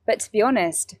But to be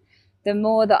honest, the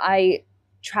more that I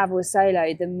travel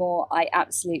solo, the more I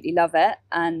absolutely love it.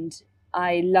 And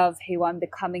I love who I'm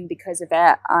becoming because of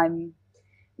it. I'm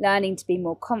learning to be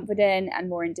more confident and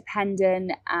more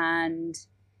independent. And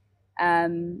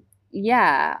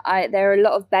there are a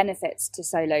lot of benefits to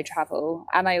solo travel.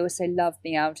 And I also love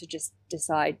being able to just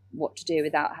decide what to do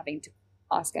without having to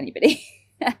ask anybody.